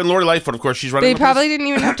along, you know. And Lori Lightfoot, of course, she's running. They probably didn't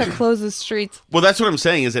even have to close the streets. Well, that's what I'm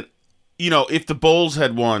saying. Is that, you know, if the Bulls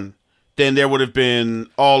had won, then there would have been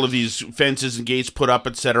all of these fences and gates put up,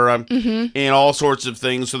 etc., and all sorts of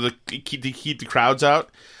things so to keep the crowds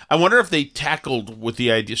out. I wonder if they tackled with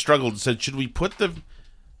the idea, struggled, and said, should we put the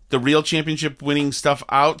real championship winning stuff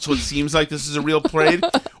out so it seems like this is a real parade?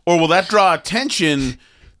 Or will that draw attention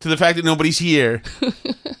to the fact that nobody's here?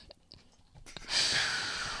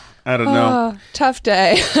 I don't know. Tough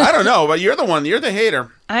day. I don't know, but you're the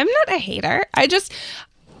hater. I'm not a hater.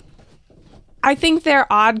 I think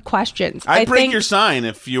they're odd questions. I'd break your sign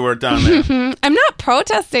if you were down there. I'm not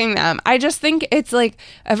protesting them. I just think it's like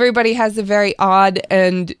everybody has a very odd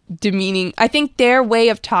and demeaning. I think their way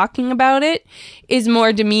of talking about it is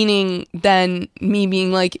more demeaning than me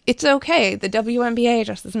being like, it's okay. The WNBA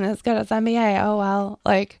just isn't as good as NBA. Oh, well,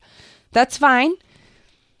 like, that's fine.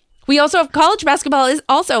 We also have college basketball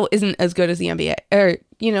isn't as good as the NBA, or,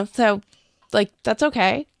 so like, that's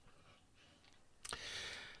okay.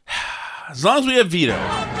 As long as we have Vito.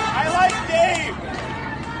 I like Dave.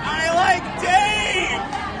 I like Dave.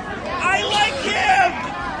 I like him.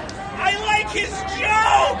 I like his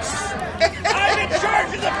jokes. I'm in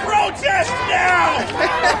charge of the protest now.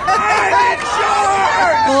 I'm in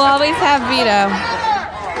charge. We'll always have Vito.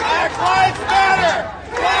 Black Lives Matter.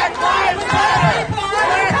 Black Lives Matter.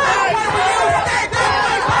 Black Lives Matter.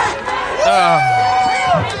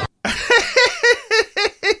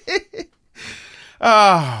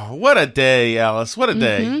 Oh, what a day, Alice. What a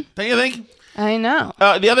day. Don't you think? I know.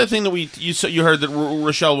 The other thing that you heard that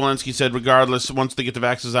Rochelle Walensky said, regardless, once they get the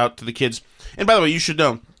vaccines out to the kids, and by the way, you should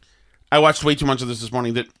know, I watched way too much of this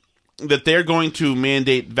morning, that they're going to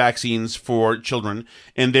mandate vaccines for children,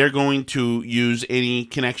 and they're going to use any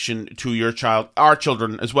connection to your child, our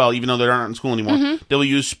children as well, even though they're not in school anymore. They will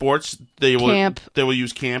use sports. They will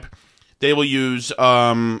use camp. They will use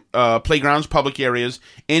playgrounds, public areas,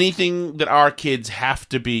 anything that our kids have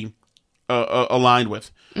to be aligned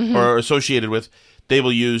with or associated with, they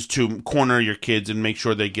will use to corner your kids and make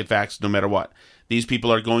sure they get vaccinated no matter what. These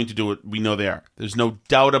people are going to do it. We know they are. There's no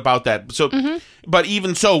doubt about that. So, but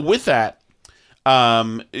even so, with that,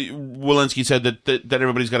 Walensky said that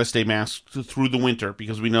everybody's got to stay masked through the winter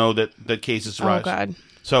because we know that cases rise. Oh, God.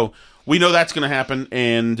 So we know that's going to happen,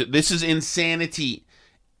 and this is insanity.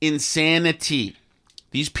 Insanity.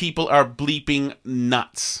 These people are bleeping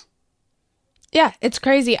nuts. Yeah, it's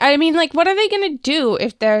crazy. I mean, like, what are they going to do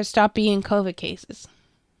if there stop being COVID cases?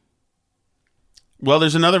 Well,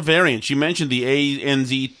 there's another variant. She mentioned the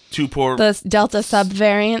ANZ2. The Delta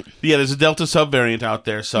subvariant. Yeah, there's a Delta subvariant out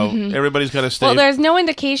there, so everybody's got to stay. Well, there's no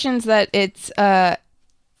indications that it's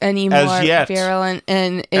any more virulent,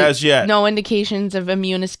 and as yet, no indications of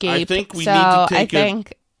immune escape. I think we need to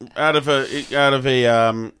take out of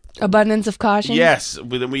a abundance of caution. Yes,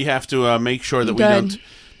 we have to make sure that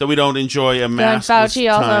we don't enjoy a mask.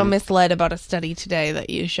 Fauci also misled about a study today that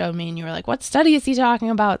you showed me, and you were like, "What study is he talking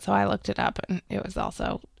about?" So I looked it up, and it was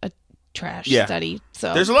also a trash study.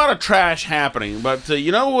 So there's a lot of trash happening, but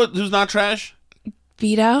you know who's not trash?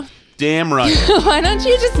 Vito. Damn right. Why don't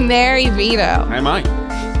you just marry Vito? I might.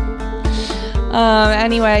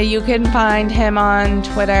 Anyway, you can find him on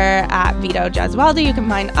Twitter at Vito Gesualdo. You can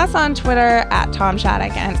find us on Twitter at Tom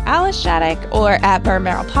Shattuck and Alice Shattuck, or at Burn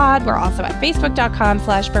Barrel Pod. We're also at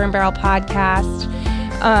Facebook.com/Burn Barrel Podcast.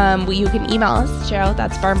 You can email us, Cheryl.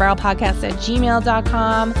 That's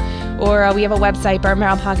burnbarrelpodcast@gmail.com. Or we have a website,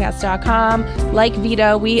 burnbarrelpodcast.com. Like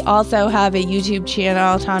Vito, we also have a YouTube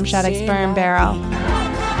channel, Tom Shattuck's Burn Barrel.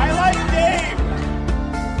 I like Dave.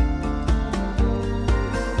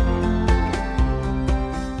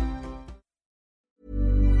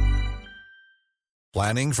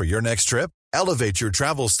 Planning for your next trip? Elevate your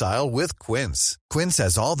travel style with Quince. Quince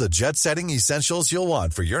has all the jet-setting essentials you'll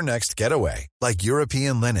want for your next getaway, like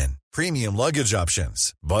European linen, premium luggage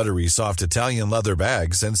options, buttery soft Italian leather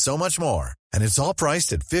bags, and so much more. And it's all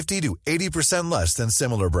priced at 50 to 80% less than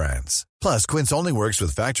similar brands. Plus, Quince only works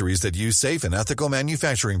with factories that use safe and ethical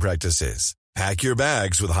manufacturing practices. Pack your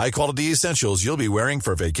bags with high-quality essentials you'll be wearing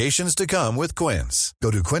for vacations to come with Quince.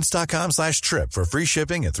 Go to quince.com/trip for free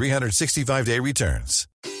shipping and 365-day returns.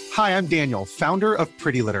 Hi, I'm Daniel, founder of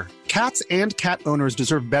Pretty Litter. Cats and cat owners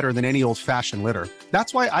deserve better than any old-fashioned litter.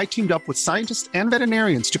 That's why I teamed up with scientists and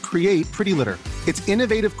veterinarians to create Pretty Litter. Its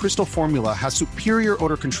innovative crystal formula has superior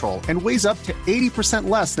odor control and weighs up to 80%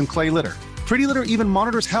 less than clay litter. Pretty Litter even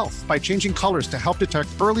monitors health by changing colors to help detect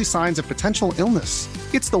early signs of potential illness.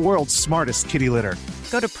 It's the world's smartest kitty litter.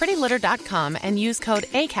 Go to prettylitter.com and use code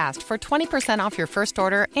ACAST for 20% off your first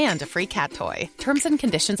order and a free cat toy. Terms and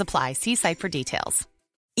conditions apply. See site for details.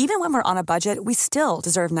 Even when we're on a budget, we still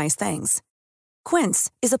deserve nice things.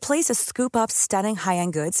 Quince is a place to scoop up stunning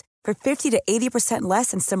high-end goods for 50 to 80%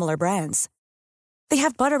 less than similar brands. They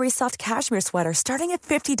have buttery soft cashmere sweaters starting at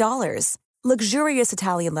 $50, luxurious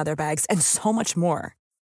Italian leather bags, and so much more.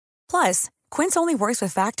 Plus, Quince only works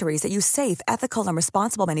with factories that use safe, ethical, and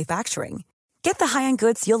responsible manufacturing. Get the high-end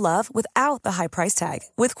goods you'll love without the high price tag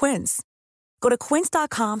with Quince. Go to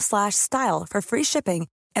quince.com/style for free shipping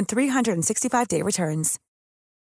and 365-day returns.